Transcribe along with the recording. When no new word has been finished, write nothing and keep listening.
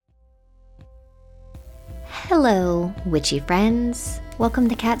Hello, witchy friends. Welcome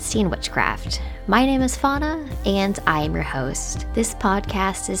to Cat's Tea and Witchcraft. My name is Fauna, and I am your host. This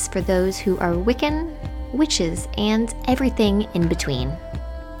podcast is for those who are Wiccan, witches, and everything in between.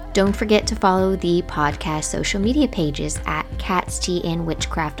 Don't forget to follow the podcast social media pages at Cat's Tea and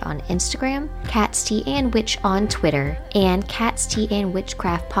Witchcraft on Instagram, Cat's Tea and Witch on Twitter, and Cat's Tea and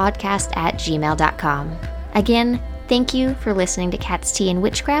Witchcraft podcast at gmail.com. Again, thank you for listening to Cat's Tea and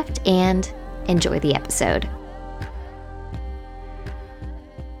Witchcraft, and enjoy the episode.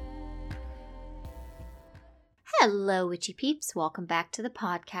 Hello, witchy peeps. Welcome back to the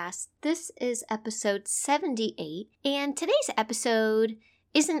podcast. This is episode 78, and today's episode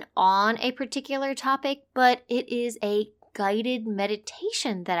isn't on a particular topic, but it is a guided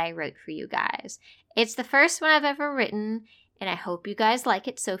meditation that I wrote for you guys. It's the first one I've ever written, and I hope you guys like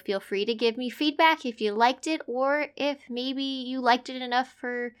it, so feel free to give me feedback if you liked it, or if maybe you liked it enough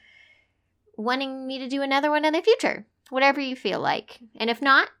for wanting me to do another one in the future. Whatever you feel like. And if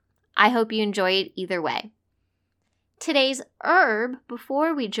not, I hope you enjoy it either way. Today's herb,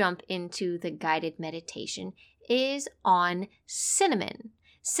 before we jump into the guided meditation, is on cinnamon.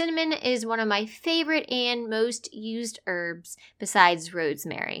 Cinnamon is one of my favorite and most used herbs besides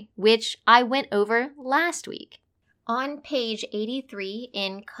rosemary, which I went over last week. On page 83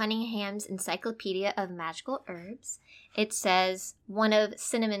 in Cunningham's Encyclopedia of Magical Herbs, it says one of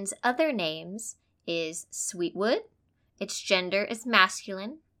cinnamon's other names is sweetwood. Its gender is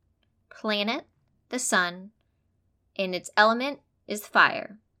masculine. Planet, the sun. And its element is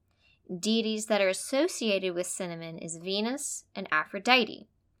fire. Deities that are associated with cinnamon is Venus and Aphrodite.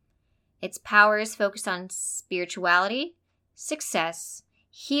 Its power is focused on spirituality, success,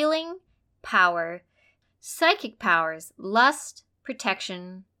 healing, power, psychic powers, lust,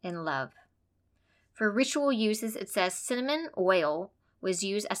 protection, and love. For ritual uses, it says cinnamon oil was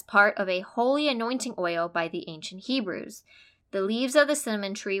used as part of a holy anointing oil by the ancient Hebrews. The leaves of the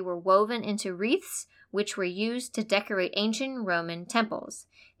cinnamon tree were woven into wreaths, which were used to decorate ancient Roman temples.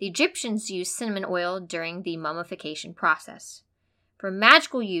 The Egyptians used cinnamon oil during the mummification process. For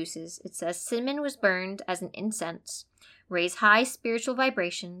magical uses, it says cinnamon was burned as an incense, raised high spiritual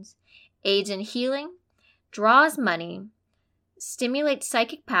vibrations, aids in healing, draws money, stimulates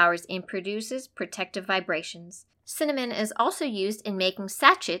psychic powers, and produces protective vibrations. Cinnamon is also used in making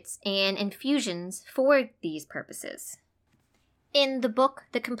sachets and infusions for these purposes. In the book,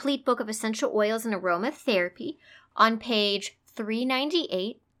 The Complete Book of Essential Oils and Aromatherapy, on page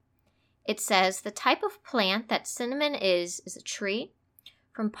 398, it says the type of plant that cinnamon is a tree,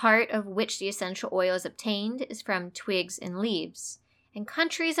 from part of which the essential oil is obtained is from twigs and leaves, and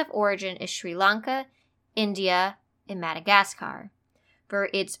countries of origin is Sri Lanka, India, and Madagascar. For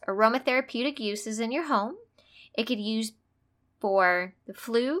its aromatherapeutic uses in your home, it could use for the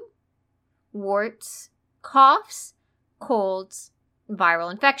flu, warts, coughs, colds, and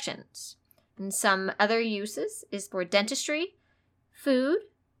viral infections. And some other uses is for dentistry, food,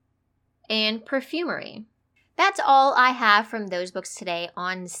 and perfumery. That's all I have from those books today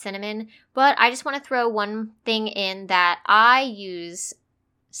on cinnamon, but I just want to throw one thing in that I use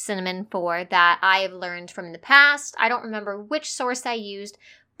cinnamon for that I have learned from the past. I don't remember which source I used,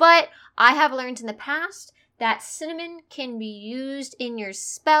 but I have learned in the past that cinnamon can be used in your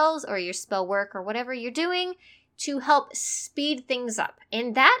spells or your spell work or whatever you're doing to help speed things up.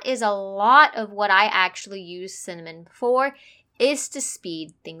 And that is a lot of what I actually use cinnamon for, is to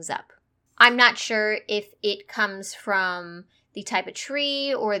speed things up. I'm not sure if it comes from the type of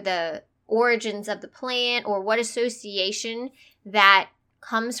tree or the origins of the plant or what association that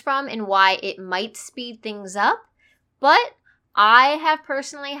comes from and why it might speed things up, but I have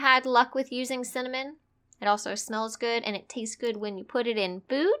personally had luck with using cinnamon. It also smells good and it tastes good when you put it in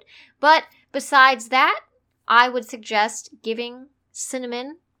food, but besides that, I would suggest giving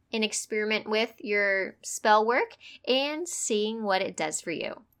cinnamon an experiment with your spell work and seeing what it does for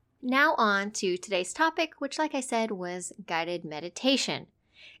you. Now on to today's topic, which, like I said, was guided meditation.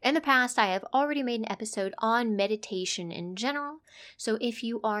 In the past, I have already made an episode on meditation in general, so if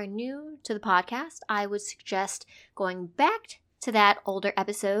you are new to the podcast, I would suggest going back to that older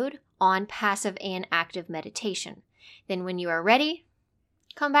episode on passive and active meditation. Then when you are ready,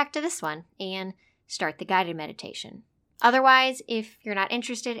 come back to this one and start the guided meditation. Otherwise, if you're not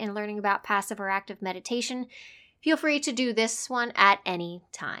interested in learning about passive or active meditation, feel free to do this one at any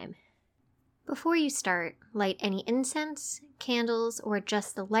time. Before you start, light any incense, candles, or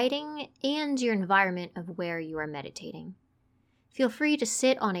adjust the lighting and your environment of where you are meditating. Feel free to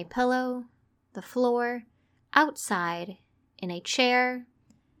sit on a pillow, the floor, outside, in a chair,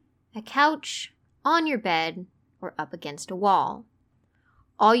 a couch, on your bed, or up against a wall.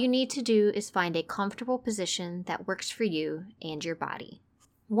 All you need to do is find a comfortable position that works for you and your body.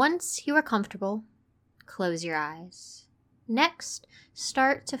 Once you are comfortable, close your eyes. Next,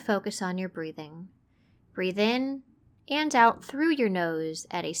 start to focus on your breathing. Breathe in and out through your nose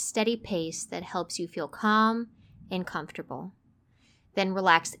at a steady pace that helps you feel calm and comfortable. Then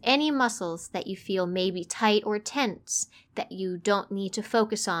relax any muscles that you feel may be tight or tense that you don't need to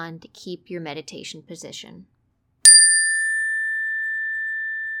focus on to keep your meditation position.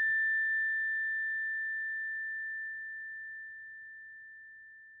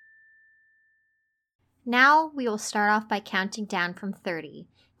 Now we will start off by counting down from 30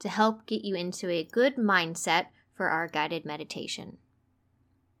 to help get you into a good mindset for our guided meditation.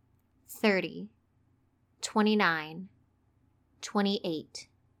 30, 29, 28,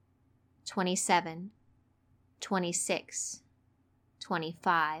 27, 26,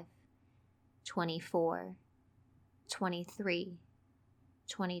 25, 24, 23,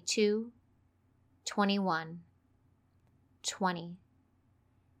 22, 21, 20,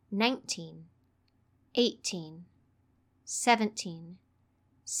 19, 18, 17,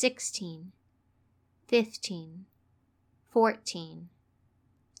 16, 15, 14,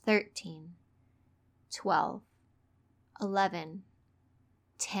 13, 12, 11,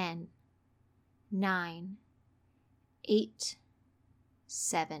 10, 9, 8,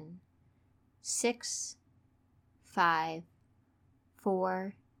 7, 6, 5,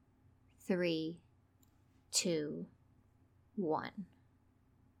 4, 3, 2, 1.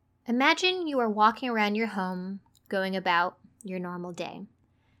 Imagine you are walking around your home, going about your normal day.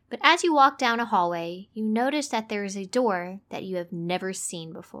 But as you walk down a hallway, you notice that there is a door that you have never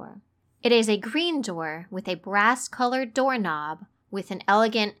seen before. It is a green door with a brass-colored doorknob with an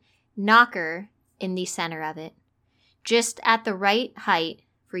elegant knocker in the center of it, just at the right height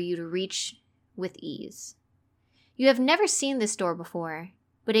for you to reach with ease. You have never seen this door before,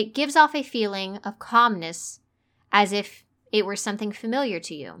 but it gives off a feeling of calmness as if it were something familiar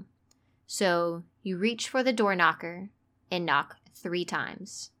to you. So you reach for the door knocker and knock 3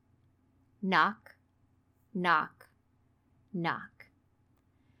 times. Knock, knock, knock.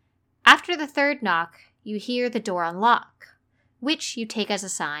 After the 3rd knock, you hear the door unlock, which you take as a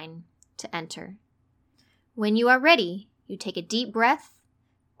sign to enter. When you are ready, you take a deep breath,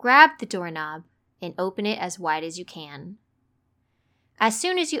 grab the doorknob, and open it as wide as you can. As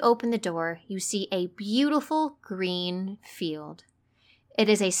soon as you open the door, you see a beautiful green field. It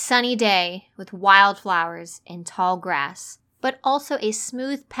is a sunny day with wildflowers and tall grass, but also a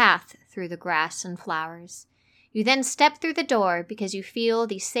smooth path through the grass and flowers. You then step through the door because you feel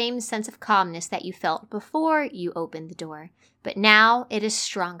the same sense of calmness that you felt before you opened the door, but now it is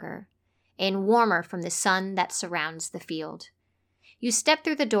stronger and warmer from the sun that surrounds the field. You step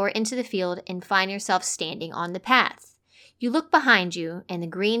through the door into the field and find yourself standing on the path. You look behind you, and the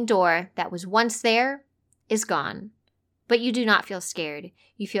green door that was once there is gone. But you do not feel scared.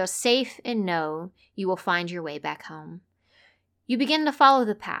 You feel safe and know you will find your way back home. You begin to follow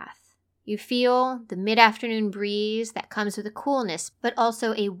the path. You feel the mid-afternoon breeze that comes with a coolness, but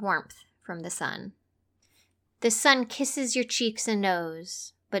also a warmth from the sun. The sun kisses your cheeks and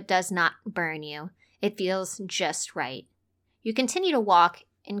nose, but does not burn you. It feels just right. You continue to walk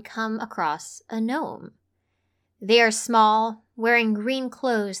and come across a gnome. They are small, wearing green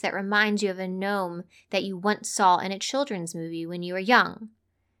clothes that remind you of a gnome that you once saw in a children's movie when you were young.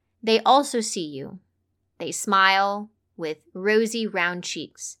 They also see you. They smile with rosy round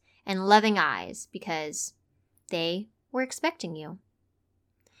cheeks and loving eyes because they were expecting you.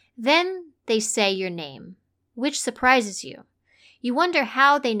 Then they say your name, which surprises you. You wonder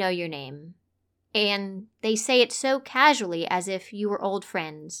how they know your name, and they say it so casually as if you were old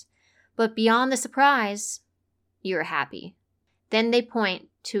friends. But beyond the surprise, you are happy. Then they point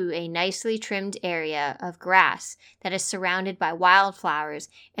to a nicely trimmed area of grass that is surrounded by wildflowers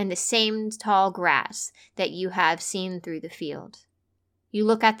and the same tall grass that you have seen through the field. You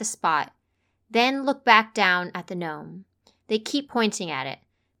look at the spot, then look back down at the gnome. They keep pointing at it,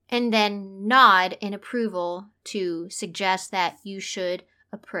 and then nod in approval to suggest that you should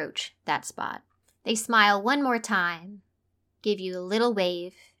approach that spot. They smile one more time, give you a little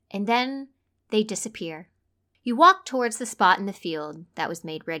wave, and then they disappear. You walk towards the spot in the field that was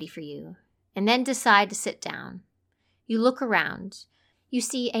made ready for you, and then decide to sit down. You look around. You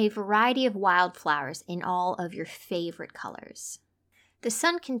see a variety of wildflowers in all of your favorite colors. The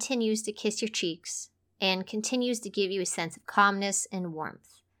sun continues to kiss your cheeks and continues to give you a sense of calmness and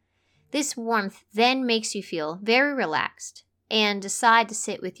warmth. This warmth then makes you feel very relaxed and decide to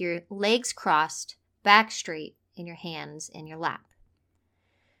sit with your legs crossed, back straight, and your hands in your lap.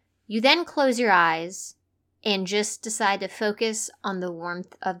 You then close your eyes and just decide to focus on the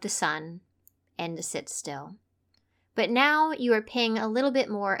warmth of the sun and to sit still. But now you are paying a little bit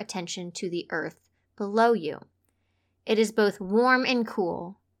more attention to the earth below you. It is both warm and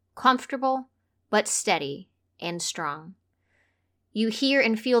cool, comfortable, but steady and strong. You hear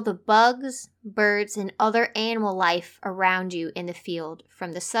and feel the bugs, birds, and other animal life around you in the field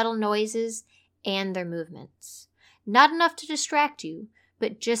from the subtle noises and their movements. Not enough to distract you,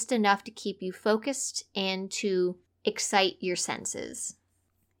 but just enough to keep you focused and to excite your senses.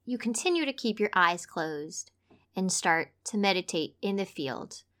 You continue to keep your eyes closed and start to meditate in the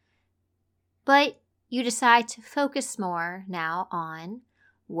field. But you decide to focus more now on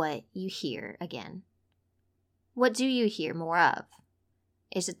what you hear again. What do you hear more of?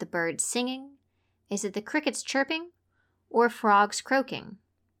 Is it the birds singing? Is it the crickets chirping? Or frogs croaking?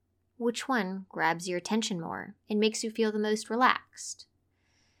 Which one grabs your attention more and makes you feel the most relaxed?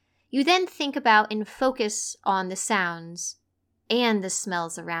 You then think about and focus on the sounds and the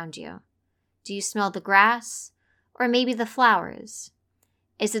smells around you. Do you smell the grass or maybe the flowers?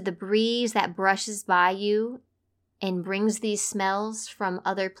 Is it the breeze that brushes by you and brings these smells from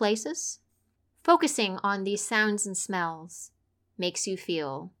other places? Focusing on these sounds and smells makes you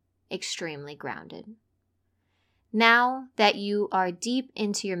feel extremely grounded. Now that you are deep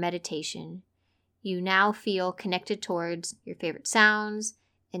into your meditation, you now feel connected towards your favorite sounds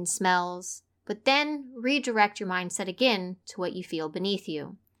and smells, but then redirect your mindset again to what you feel beneath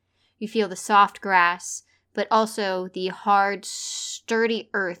you. You feel the soft grass, but also the hard, sturdy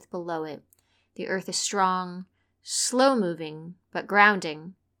earth below it. The earth is strong, slow-moving, but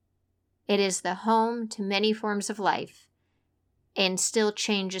grounding. It is the home to many forms of life and still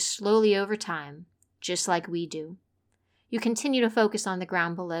changes slowly over time, just like we do. You continue to focus on the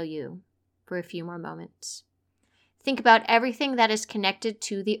ground below you for a few more moments. Think about everything that is connected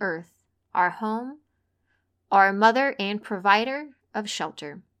to the earth, our home, our mother and provider of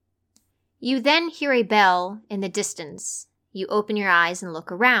shelter. You then hear a bell in the distance. You open your eyes and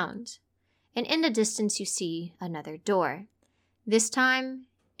look around, and in the distance you see another door. This time,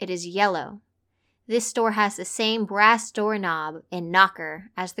 it is yellow. This door has the same brass doorknob and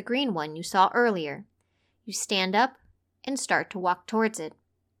knocker as the green one you saw earlier. You stand up and start to walk towards it.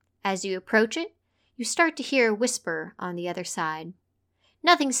 As you approach it, you start to hear a whisper on the other side.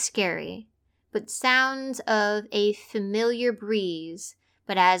 Nothing scary, but sounds of a familiar breeze,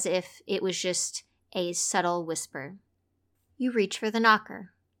 but as if it was just a subtle whisper. You reach for the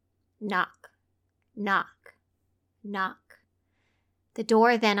knocker. Knock, knock, knock. The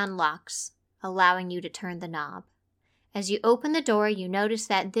door then unlocks, allowing you to turn the knob. As you open the door, you notice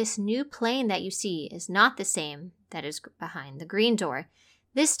that this new plane that you see is not the same that is behind the green door.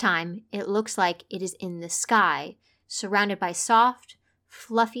 This time, it looks like it is in the sky, surrounded by soft,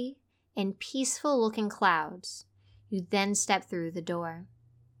 fluffy, and peaceful-looking clouds. You then step through the door.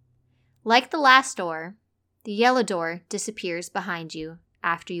 Like the last door, the yellow door disappears behind you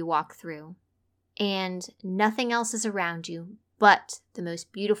after you walk through, and nothing else is around you but the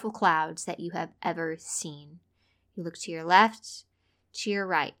most beautiful clouds that you have ever seen. You look to your left, to your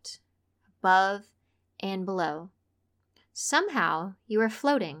right, above and below. Somehow you are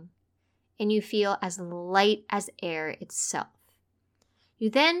floating, and you feel as light as air itself.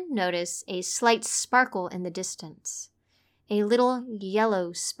 You then notice a slight sparkle in the distance, a little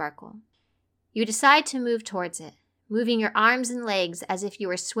yellow sparkle. You decide to move towards it, moving your arms and legs as if you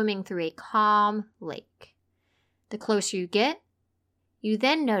were swimming through a calm lake. The closer you get, you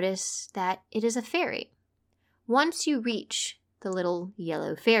then notice that it is a fairy. Once you reach the little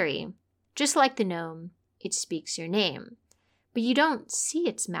yellow fairy, just like the gnome, it speaks your name, but you don't see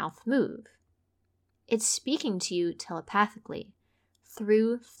its mouth move. It's speaking to you telepathically,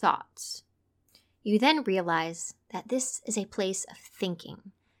 through thoughts. You then realize that this is a place of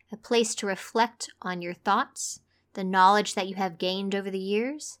thinking, a place to reflect on your thoughts, the knowledge that you have gained over the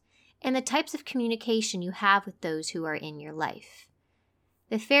years, and the types of communication you have with those who are in your life.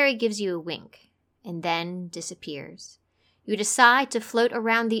 The fairy gives you a wink and then disappears. You decide to float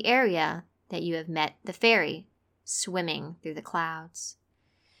around the area that you have met the fairy, swimming through the clouds.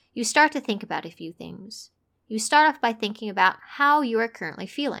 You start to think about a few things. You start off by thinking about how you are currently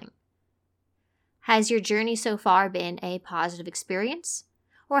feeling. Has your journey so far been a positive experience,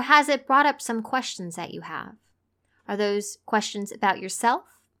 or has it brought up some questions that you have? Are those questions about yourself,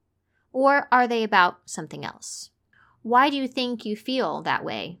 or are they about something else? Why do you think you feel that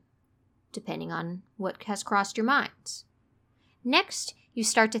way? Depending on what has crossed your minds. Next, you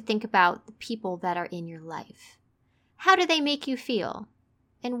start to think about the people that are in your life. How do they make you feel?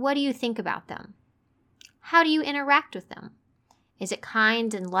 And what do you think about them? How do you interact with them? Is it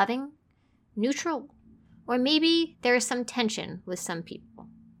kind and loving, neutral, or maybe there is some tension with some people.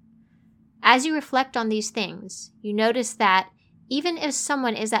 As you reflect on these things, you notice that even if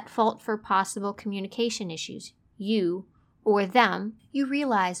someone is at fault for possible communication issues, you or them, you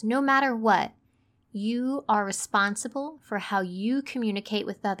realize no matter what, you are responsible for how you communicate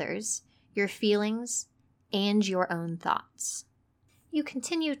with others, your feelings, and your own thoughts. You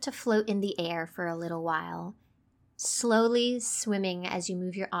continue to float in the air for a little while, slowly swimming as you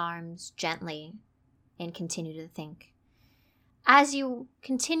move your arms gently and continue to think. As you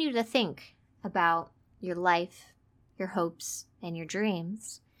continue to think about your life, your hopes, and your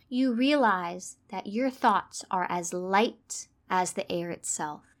dreams, you realize that your thoughts are as light as the air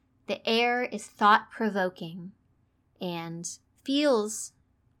itself. The air is thought-provoking and feels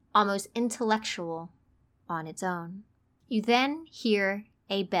almost intellectual on its own. You then hear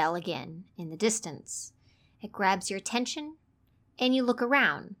a bell again in the distance. It grabs your attention, and you look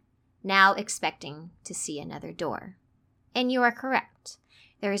around, now expecting to see another door. And you are correct.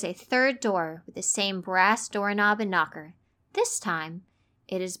 There is a third door with the same brass doorknob and knocker. This time,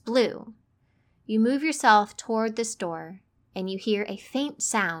 it is blue. You move yourself toward this door, and you hear a faint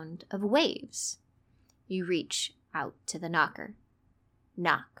sound of waves. You reach out to the knocker.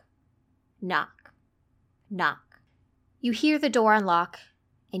 Knock, knock, knock. You hear the door unlock,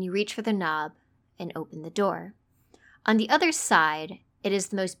 and you reach for the knob and open the door. On the other side, it is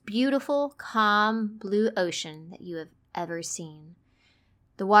the most beautiful, calm blue ocean that you have ever seen.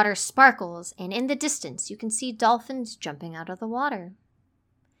 The water sparkles, and in the distance, you can see dolphins jumping out of the water.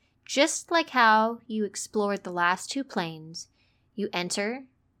 Just like how you explored the last two planes, you enter,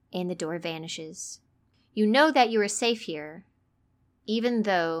 and the door vanishes. You know that you are safe here, even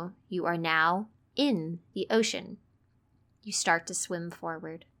though you are now in the ocean. You start to swim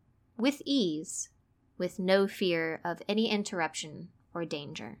forward, with ease, with no fear of any interruption or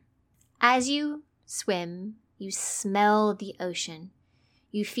danger. As you swim, you smell the ocean.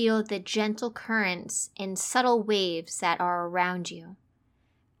 You feel the gentle currents and subtle waves that are around you.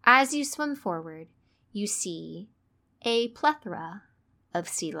 As you swim forward, you see a plethora of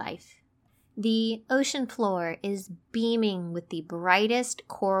sea life. The ocean floor is beaming with the brightest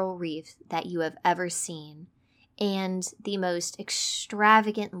coral reef that you have ever seen, and the most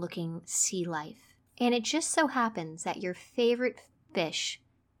extravagant looking sea life. And it just so happens that your favorite fish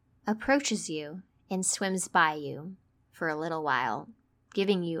approaches you and swims by you for a little while,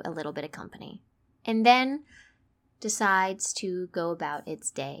 giving you a little bit of company, and then decides to go about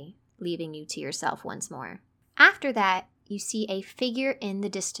its day, leaving you to yourself once more. After that, you see a figure in the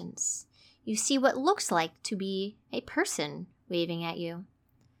distance. You see what looks like to be a person waving at you.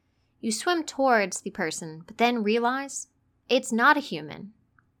 You swim towards the person, but then realize it's not a human,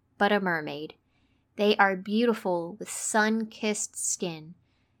 but a mermaid. They are beautiful with sun-kissed skin,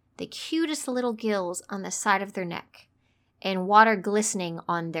 the cutest little gills on the side of their neck, and water glistening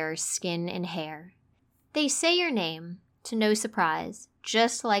on their skin and hair. They say your name, to no surprise,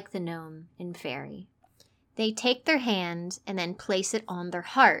 just like the gnome in Fairy. They take their hand and then place it on their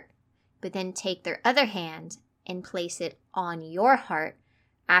heart, but then take their other hand and place it on your heart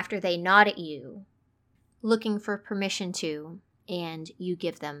after they nod at you, looking for permission to, and you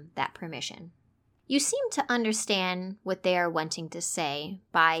give them that permission. You seem to understand what they are wanting to say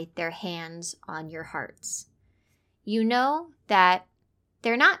by their hands on your hearts. You know that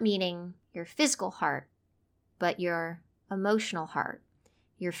they're not meaning your physical heart, but your emotional heart,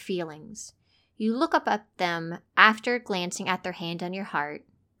 your feelings. You look up at them after glancing at their hand on your heart.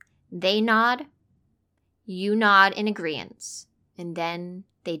 They nod, you nod in agreement, and then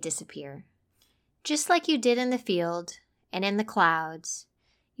they disappear. Just like you did in the field and in the clouds,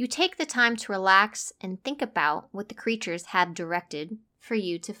 you take the time to relax and think about what the creatures have directed for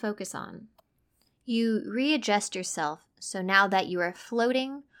you to focus on. You readjust yourself so now that you are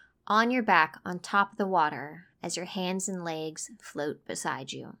floating on your back on top of the water as your hands and legs float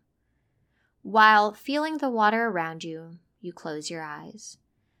beside you. While feeling the water around you, you close your eyes.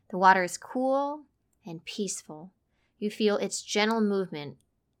 The water is cool and peaceful. You feel its gentle movement,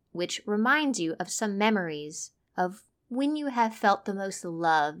 which reminds you of some memories of when you have felt the most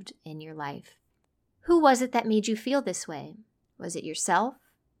loved in your life. Who was it that made you feel this way? Was it yourself?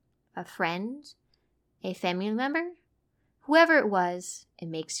 A friend? A family member? Whoever it was, it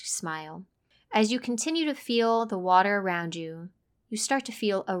makes you smile. As you continue to feel the water around you, you start to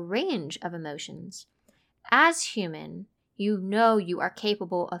feel a range of emotions. As human, you know you are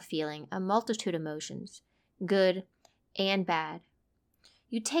capable of feeling a multitude of emotions, good and bad.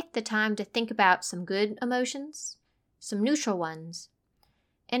 You take the time to think about some good emotions, some neutral ones,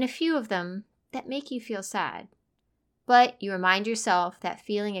 and a few of them that make you feel sad. But you remind yourself that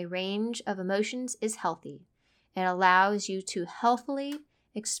feeling a range of emotions is healthy. It allows you to healthily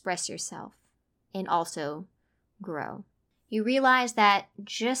express yourself and also grow. You realize that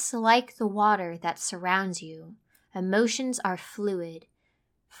just like the water that surrounds you, emotions are fluid,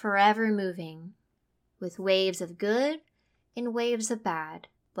 forever moving, with waves of good and waves of bad,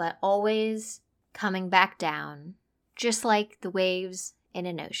 but always coming back down, just like the waves in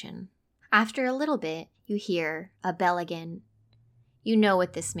an ocean. After a little bit, you hear a bell again. You know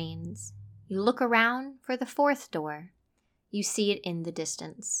what this means. You look around for the fourth door. You see it in the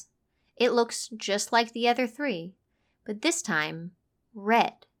distance. It looks just like the other three, but this time,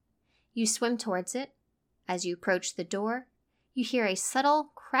 red. You swim towards it. As you approach the door, you hear a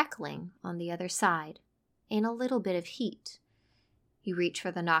subtle crackling on the other side and a little bit of heat. You reach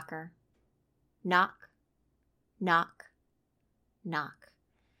for the knocker. Knock, knock, knock.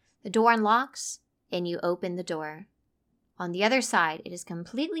 The door unlocks, and you open the door. On the other side, it is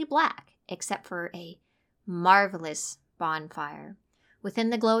completely black, except for a marvelous bonfire.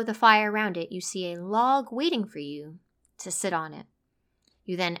 Within the glow of the fire around it, you see a log waiting for you to sit on it.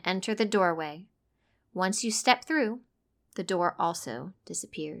 You then enter the doorway. Once you step through, the door also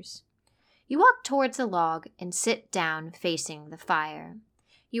disappears. You walk towards the log and sit down facing the fire.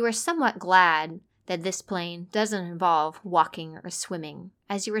 You are somewhat glad that this plane doesn't involve walking or swimming,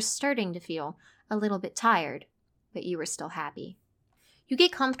 as you were starting to feel a little bit tired, but you were still happy. You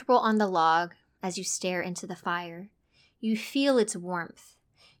get comfortable on the log as you stare into the fire. You feel its warmth.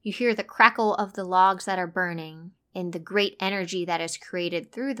 You hear the crackle of the logs that are burning and the great energy that is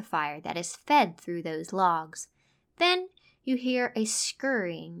created through the fire that is fed through those logs. Then you hear a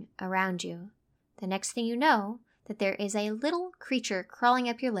scurrying around you. The next thing you know, that there is a little creature crawling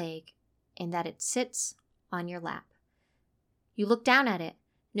up your leg and that it sits on your lap. You look down at it,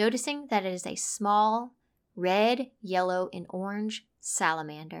 noticing that it is a small, red, yellow, and orange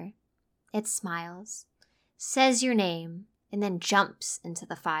salamander. It smiles, says your name, and then jumps into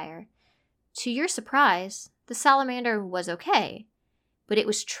the fire. To your surprise, the salamander was okay, but it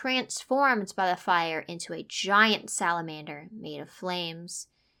was transformed by the fire into a giant salamander made of flames.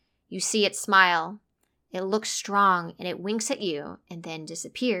 You see it smile. It looks strong, and it winks at you and then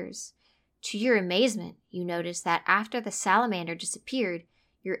disappears. To your amazement, you notice that after the salamander disappeared,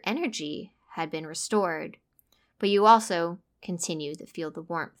 your energy had been restored. But you also continue to feel the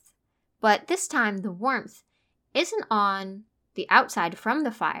warmth. But this time, the warmth isn't on the outside from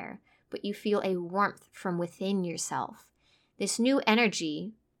the fire, but you feel a warmth from within yourself. This new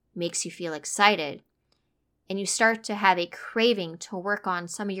energy makes you feel excited, and you start to have a craving to work on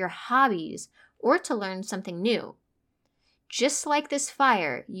some of your hobbies or to learn something new. Just like this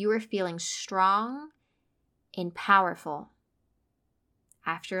fire, you are feeling strong and powerful.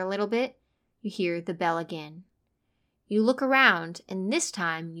 After a little bit, you hear the bell again. You look around, and this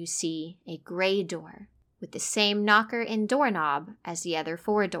time you see a gray door with the same knocker and doorknob as the other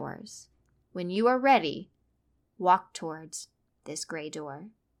 4 doors. When you are ready, walk towards this gray door.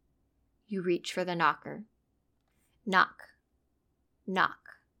 You reach for the knocker. Knock, knock,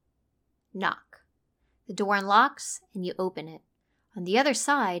 knock. The door unlocks and you open it. On the other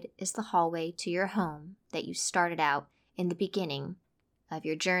side is the hallway to your home that you started out in the beginning of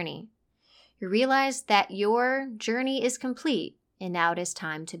your journey. You realize that your journey is complete and now it is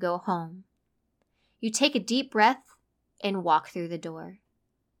time to go home. You take a deep breath and walk through the door.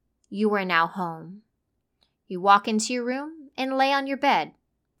 You are now home. You walk into your room and lay on your bed.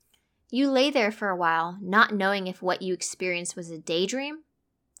 You lay there for a while, not knowing if what you experienced was a daydream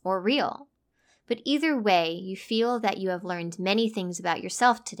or real. But either way, you feel that you have learned many things about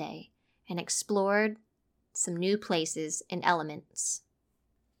yourself today and explored some new places and elements.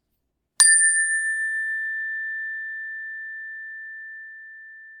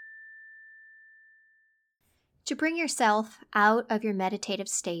 To bring yourself out of your meditative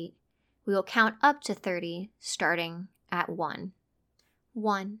state, we will count up to 30, starting at 1.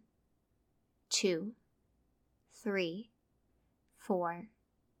 1, 2, 3, 4,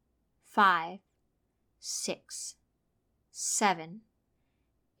 5, 6, 7,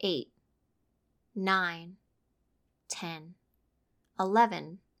 8, 9, 10,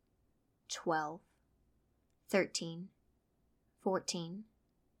 11, 12, 13, 14,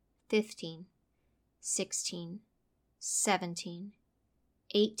 15, 16, 17,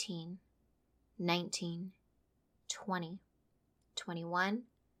 18, 19, 20, 21,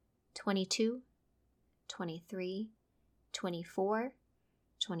 22, 23, 24,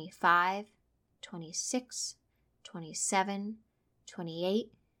 25, 26, 27,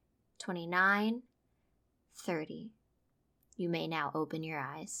 28, 29, 30. You may now open your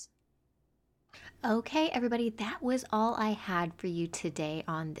eyes. Okay, everybody, that was all I had for you today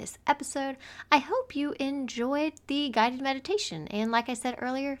on this episode. I hope you enjoyed the guided meditation. And like I said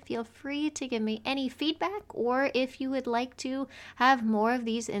earlier, feel free to give me any feedback or if you would like to have more of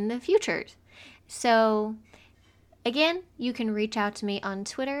these in the future. So, again, you can reach out to me on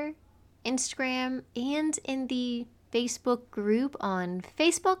Twitter, Instagram, and in the Facebook group on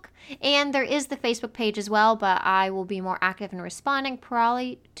Facebook. And there is the Facebook page as well, but I will be more active in responding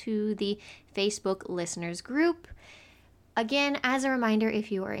probably to the Facebook listeners group. Again, as a reminder,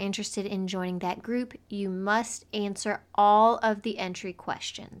 if you are interested in joining that group, you must answer all of the entry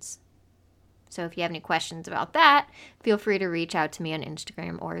questions. So if you have any questions about that, feel free to reach out to me on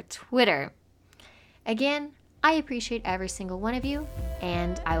Instagram or Twitter. Again, I appreciate every single one of you,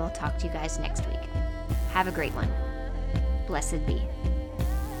 and I will talk to you guys next week. Have a great one. Blessed be.